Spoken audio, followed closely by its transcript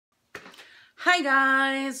Hi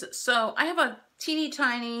guys, so I have a teeny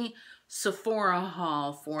tiny Sephora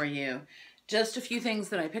haul for you. Just a few things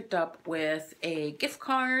that I picked up with a gift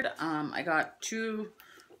card. I got two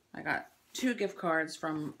gift cards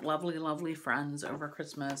from lovely friends over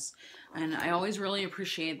Christmas, and I always really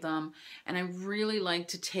appreciate them. And I really like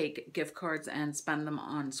to take gift cards and spend them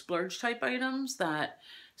on splurge type items,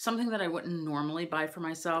 something that I wouldn't normally buy for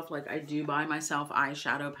myself. Like I do buy myself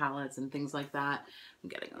eyeshadow palettes and things like that. I'm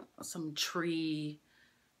getting some tree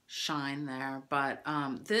shine there, but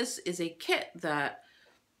this is a kit that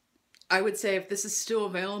I would say if this is still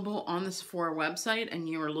available on the Sephora website and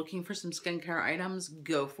you are looking for some skincare items,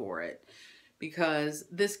 go for it, because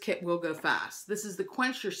this kit will go fast. This is the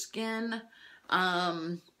Quench Your Skin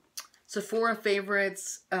Sephora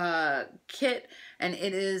Favorites kit, and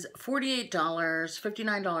it is $48,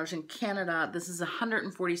 $59 in Canada. This is a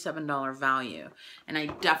 $147 value, and I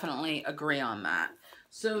definitely agree on that.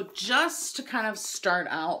 So just to kind of start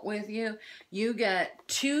out with you, you get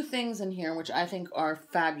two things in here which I think are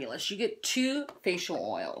fabulous. You get two facial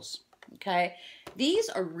oils, okay? These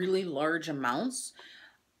are really large amounts.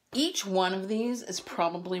 Each one of these is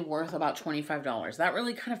probably worth about $25. That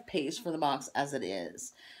really kind of pays for the box as it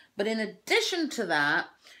is. But in addition to that,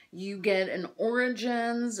 you get an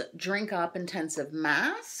Origins Drink Up Intensive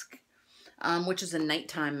Mask, which is a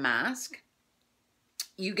nighttime mask.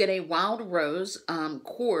 You get a Wild Rose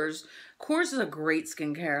Kors. Kors is a great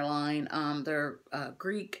skincare line. They're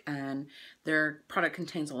Greek, and their product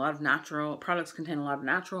contains a lot of natural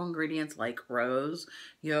ingredients like rose,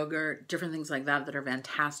 yogurt, different things like that are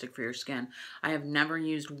fantastic for your skin. I have never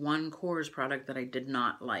used one Kors product that I did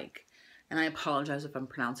not like. And I apologize if I'm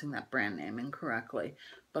pronouncing that brand name incorrectly.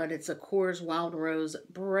 But it's a Kors Wild Rose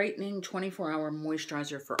Brightening 24-Hour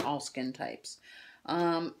Moisturizer for all skin types.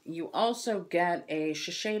 You also get a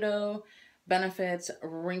Shiseido Benefits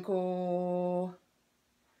Wrinkle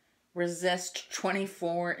Resist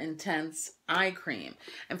 24 Intense Eye Cream.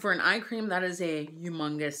 And for an eye cream, that is a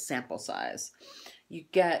humongous sample size. You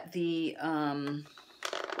get the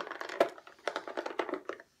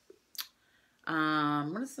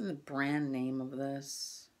what is the brand name of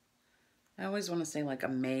this? I always want to say like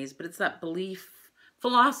Amaze, but it's that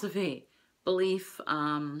Philosophy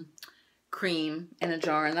cream in a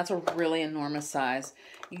jar, and that's a really enormous size.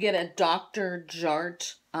 You get a Dr.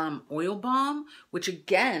 Jart oil balm, which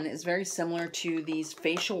again is very similar to these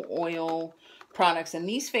facial oil products. And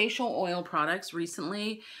these facial oil products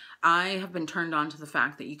recently, I have been turned on to the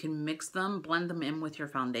fact that you can mix them, blend them in with your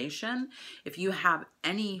foundation. If you have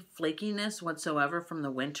any flakiness whatsoever from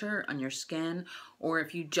the winter on your skin, or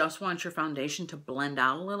if you just want your foundation to blend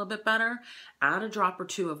out a little bit better, add a drop or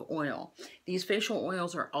two of oil. These facial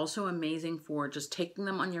oils are also amazing for just taking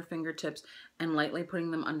them on your fingertips and lightly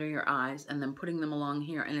putting them under your eyes and then putting them along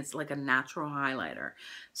here, and it's like a natural highlighter.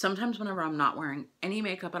 Sometimes whenever I'm not wearing any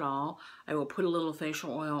makeup at all, I will put a little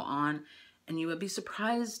facial oil on, and you would be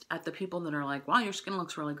surprised at the people that are like, wow, your skin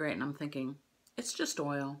looks really great. And I'm thinking, it's just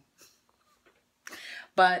oil.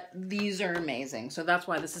 But these are amazing. So that's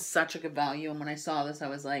why this is such a good value. And when I saw this, I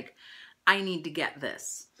was like, I need to get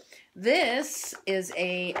this. This is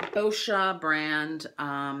a Boscia brand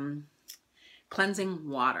cleansing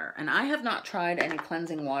water. And I have not tried any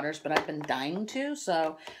cleansing waters, but I've been dying to.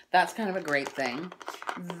 So that's kind of a great thing.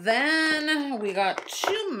 Then we got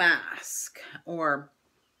two masks,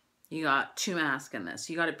 you got two masks in this.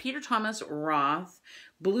 You got a Peter Thomas Roth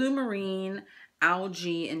Blue Marine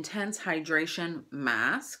Algae Intense Hydration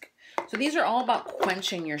Mask. So these are all about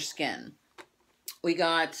quenching your skin. We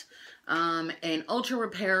got an Ultra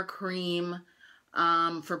Repair Cream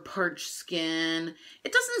for parched skin.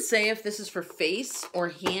 It doesn't say if this is for face or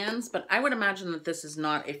hands, but I would imagine that this is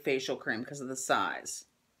not a facial cream because of the size.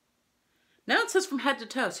 Now it says from head to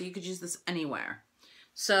toe, so you could use this anywhere.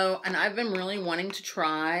 So, and I've been really wanting to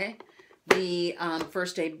try the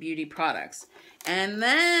First Aid Beauty products. And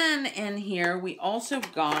then in here, we also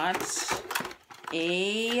got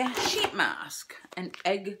a sheet mask, an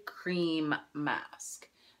egg cream mask.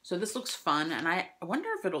 So this looks fun, and I wonder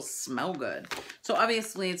if it'll smell good. So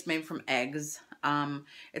obviously it's made from eggs.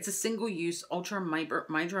 It's a single-use ultra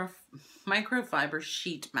microfiber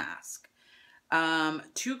sheet mask.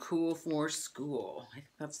 Too Cool for School. I think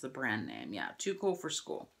that's the brand name. Yeah, Too Cool for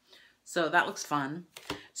School. So that looks fun.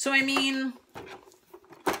 So I mean,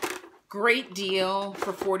 great deal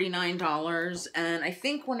for $49. And I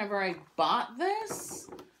think whenever I bought this,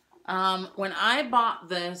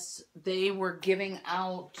 they were giving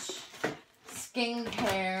out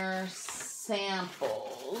skincare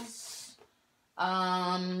samples.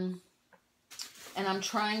 and I'm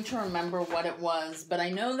trying to remember what it was, but I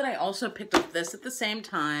know that I also picked up this at the same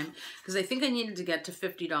time because I think I needed to get to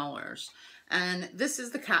 $50. And this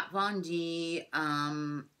is the Kat Von D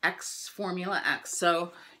X Formula X.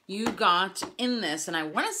 So you got in this, and I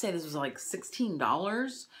want to say this was like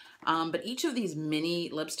 $16. But each of these mini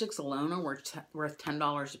lipsticks alone are worth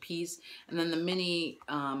 $10 a piece. And then the mini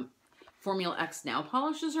Formula X nail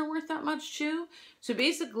polishes are worth that much too. So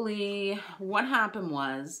basically what happened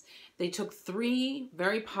was they took 3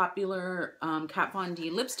 very popular Kat Von D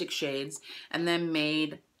lipstick shades and then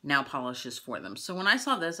made nail polishes for them. So when I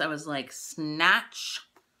saw this, I was like, snatch.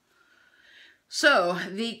 So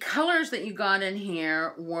the colors that you got in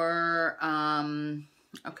here were,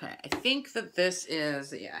 okay, I think that this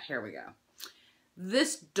is, yeah, here we go.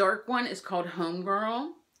 This dark one is called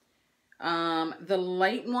Homegirl. The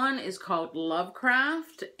light one is called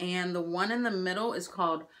Lovecraft, and the one in the middle is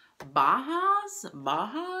called Bajas?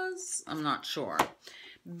 I'm not sure.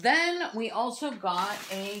 Then we also got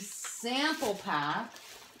a sample pack,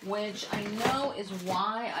 which I know is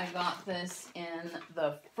why I got this in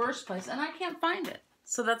the first place, and I can't find it,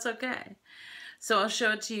 so that's okay. So I'll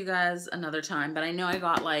show it to you guys another time, but I know I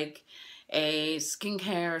got like a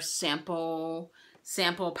skincare sample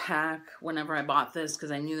pack whenever I bought this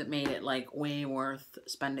because I knew it made it like way worth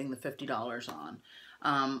spending the $50 on.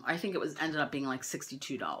 I think it ended up being like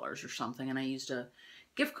 $62 or something, and I used a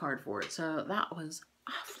gift card for it, so that was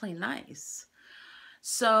awfully nice.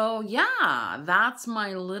 So yeah, that's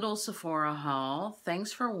my little Sephora haul.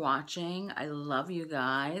 Thanks for watching. I love you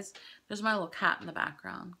guys. There's my little cat in the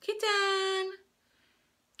background. Kitten!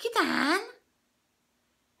 Kitten!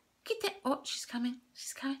 Kitten! Oh, she's coming.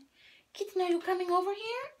 She's coming. Kitten, are you coming over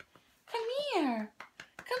here? Come here.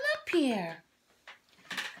 Come up here.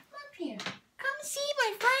 Come up here. Come see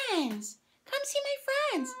my friends. Come see my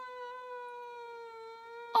friends.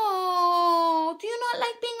 Oh, do you not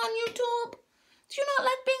like being on YouTube? Do you not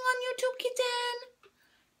like being on YouTube, kitten?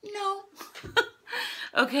 No.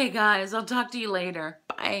 Okay, guys, I'll talk to you later.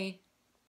 Bye.